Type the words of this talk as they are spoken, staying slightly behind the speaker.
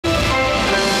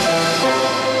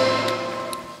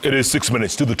It is 6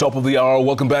 minutes to the top of the hour.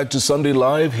 Welcome back to Sunday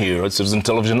Live here at Citizen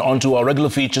Television, on to our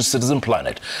regular feature, Citizen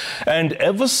Planet. And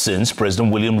ever since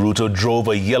President William Ruto drove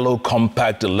a yellow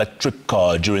compact electric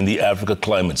car during the Africa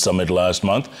Climate Summit last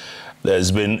month,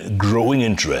 there's been growing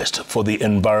interest for the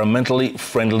environmentally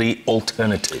friendly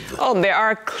alternative. Oh, there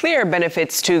are clear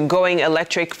benefits to going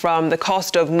electric, from the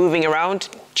cost of moving around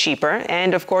cheaper,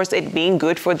 and of course it being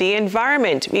good for the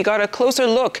environment. We got a closer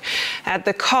look at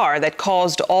the car that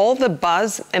caused all the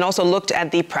buzz, and also looked at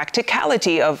the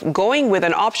practicality of going with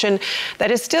an option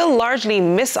that is still largely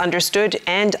misunderstood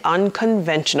and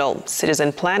unconventional.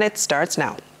 Citizen Planet starts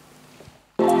now.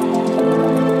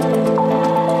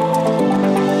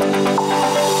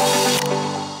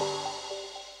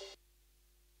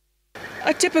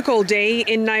 A typical day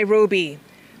in Nairobi.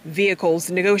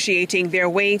 Vehicles negotiating their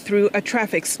way through a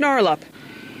traffic snarl-up.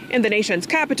 In the nation's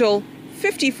capital,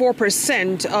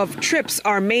 54% of trips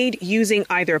are made using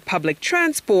either public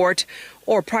transport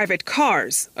or private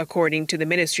cars, according to the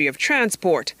Ministry of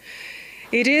Transport.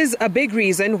 It is a big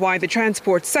reason why the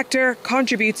transport sector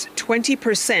contributes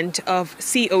 20% of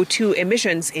CO2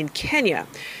 emissions in Kenya.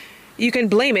 You can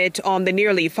blame it on the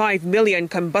nearly 5 million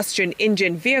combustion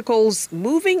engine vehicles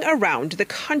moving around the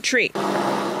country.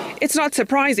 It's not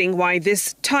surprising why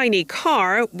this tiny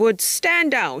car would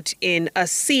stand out in a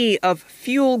sea of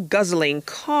fuel-guzzling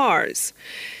cars.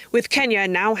 With Kenya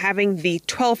now having the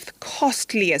 12th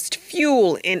costliest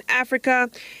fuel in Africa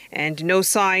and no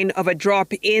sign of a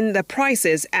drop in the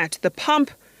prices at the pump,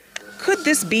 could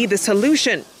this be the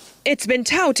solution? It's been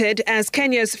touted as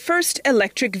Kenya's first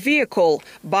electric vehicle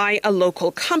by a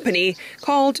local company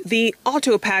called the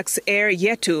Autopax Air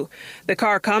Yetu. The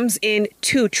car comes in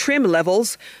 2 trim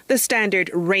levels: the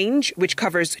standard range, which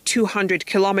covers 200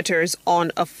 kilometers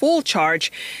on a full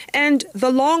charge, and the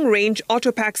long-range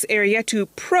Autopax Air Yetu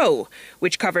Pro,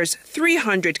 which covers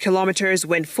 300 kilometers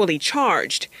when fully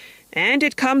charged. And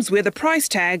it comes with a price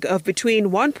tag of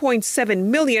between 1.7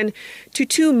 million to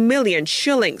 2 million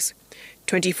shillings.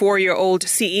 24-year-old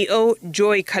CEO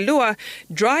Joy Kalua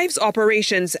drives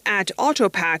operations at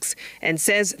Autopax and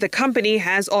says the company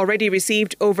has already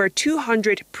received over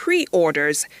 200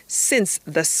 pre-orders since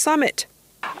the summit.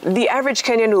 The average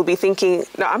Kenyan will be thinking,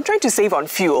 now I'm trying to save on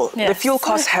fuel. Yes. The fuel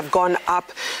costs have gone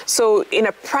up. So in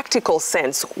a practical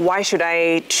sense, why should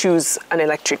I choose an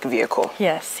electric vehicle?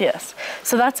 Yes.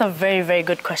 So that's a very, very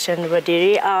good question,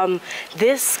 Wadiri.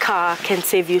 This car can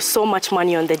save you so much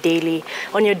money on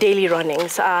your daily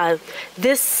runnings.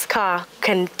 This car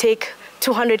can take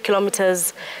 200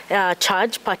 kilometers per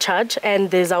charge,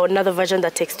 and there's another version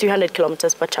that takes 300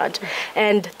 kilometers per charge.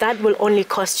 And that will only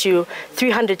cost you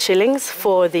 300 shillings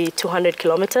for the 200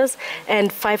 kilometers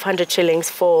and 500 shillings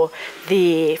for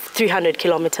the 300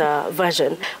 kilometer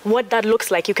version. What that looks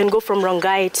like, you can go from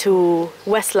Rongai to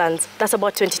Westlands. That's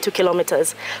about 22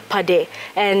 kilometers per day.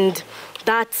 And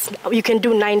you can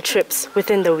do 9 trips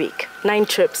within the week. 9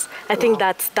 trips. I think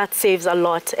that saves a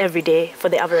lot every day for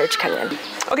the average Kenyan.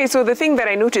 Okay, so the thing that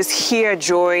I notice here,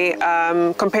 Joy,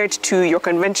 compared to your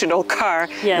conventional car,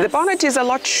 the bonnet is a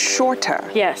lot shorter.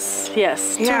 Yes. Yeah.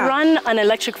 To run an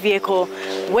electric vehicle,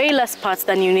 way less parts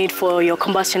than you need for your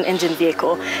combustion engine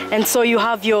vehicle. And so you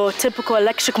have your typical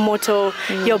electric motor,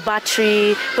 your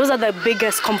battery. Those are the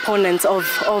biggest components of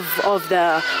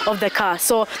the car.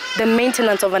 So the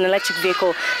maintenance of an electric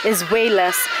vehicle is way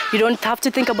less. You don't have to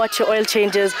think about your oil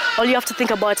changes. All you have to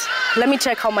think about, let me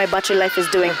check how my battery life is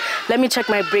doing. Let me check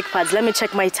my brake pads. Let me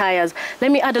check my tires.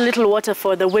 Let me add a little water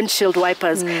for the windshield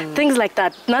wipers. Things like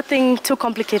that. Nothing too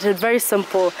complicated, very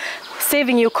simple.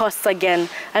 Saving you costs again.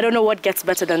 I don't know what gets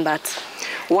better than that.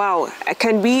 Wow.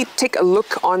 Can we take a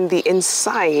look on the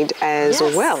inside as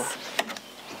well?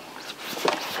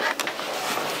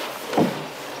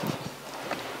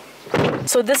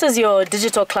 So this is your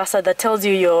digital cluster that tells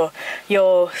you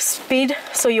your speed.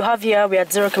 So you have here, we're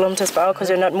at 0 kilometers per hour because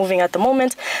you're not moving at the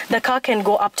moment. The car can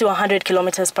go up to 100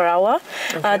 kilometers per hour.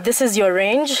 Okay. This is your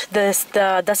range.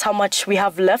 That's how much we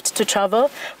have left to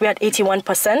travel. We're at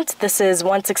 81%. This is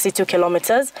 162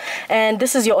 kilometers. And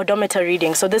this is your odometer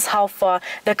reading. So this is how far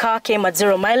the car came at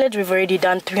 0 mileage. We've already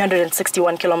done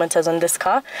 361 kilometers on this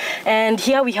car. And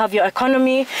here we have your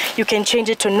economy. You can change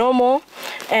it to normal,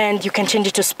 and you can change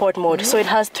it to sport mode. So it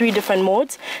has 3 different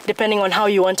modes depending on how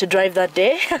you want to drive that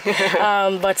day.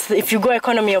 But if you go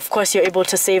economy, of course, you're able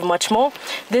to save much more.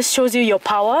 This shows you your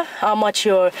power, how much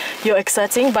you're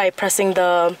exerting by pressing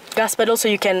the gas pedal, so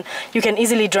you can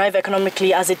easily drive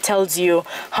economically, as it tells you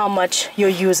how much you're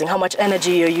using, how much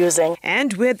energy you're using.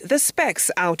 And with the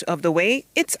specs out of the way,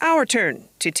 it's our turn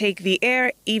to take the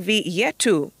Air EV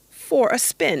Yetu for a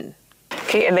spin.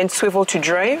 Okay, and then swivel to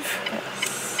drive.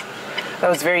 Yes. That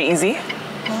was very easy.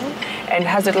 And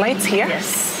has it lights here?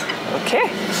 Yes. Okay.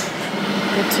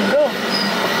 Good to go.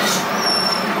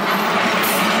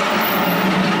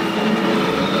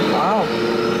 Wow.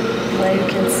 Now you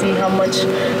can see how much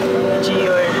energy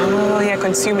you're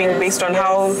consuming based on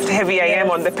how heavy I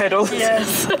am on the pedal.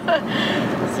 Yes.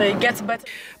 So it gets better.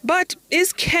 But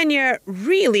is Kenya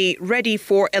really ready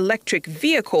for electric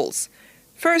vehicles?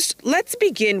 First, let's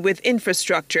begin with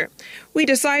infrastructure. We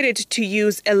decided to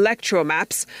use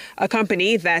Electromaps, a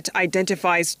company that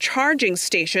identifies charging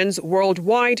stations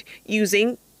worldwide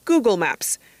using Google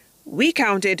Maps. We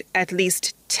counted at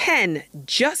least 10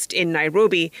 just in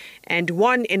Nairobi and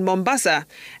one in Mombasa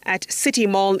at City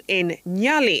Mall in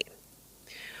Nyali.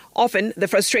 Often, the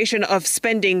frustration of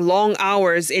spending long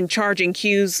hours in charging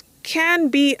queues can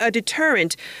be a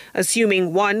deterrent,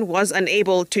 assuming one was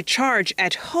unable to charge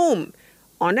at home.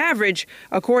 On average,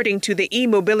 according to the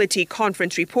E-Mobility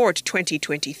Conference Report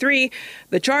 2023,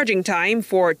 the charging time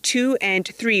for 2- and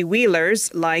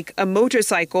 3-wheelers like a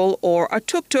motorcycle or a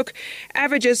tuk-tuk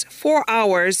averages 4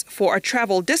 hours for a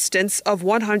travel distance of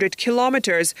 100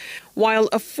 kilometers, while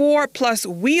a 4+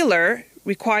 wheeler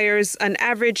requires an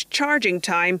average charging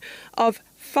time of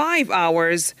 5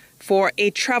 hours for a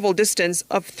travel distance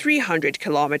of 300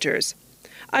 kilometers.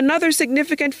 Another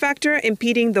significant factor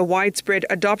impeding the widespread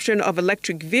adoption of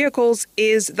electric vehicles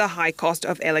is the high cost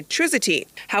of electricity.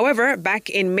 However, back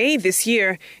in May this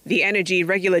year, the Energy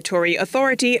Regulatory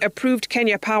Authority approved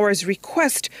Kenya Power's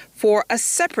request for a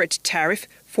separate tariff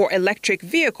for electric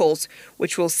vehicles,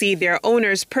 which will see their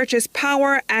owners purchase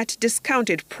power at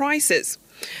discounted prices.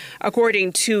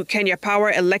 According to Kenya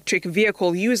Power, electric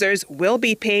vehicle users will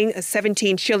be paying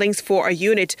 17 shillings for a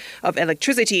unit of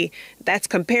electricity. That's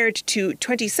compared to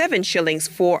 27 shillings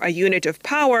for a unit of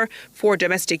power for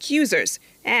domestic users.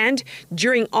 And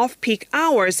during off-peak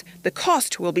hours, the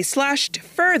cost will be slashed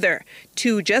further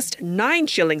to just 9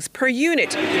 shillings per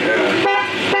unit.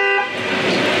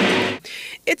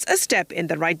 It's a step in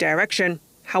the right direction.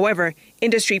 However,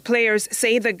 industry players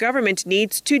say the government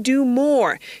needs to do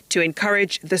more to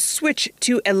encourage the switch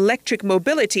to electric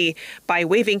mobility by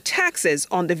waiving taxes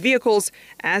on the vehicles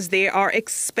as they are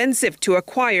expensive to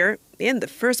acquire in the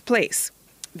first place.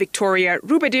 Victoria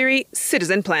Rubadiri,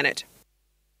 Citizen Planet.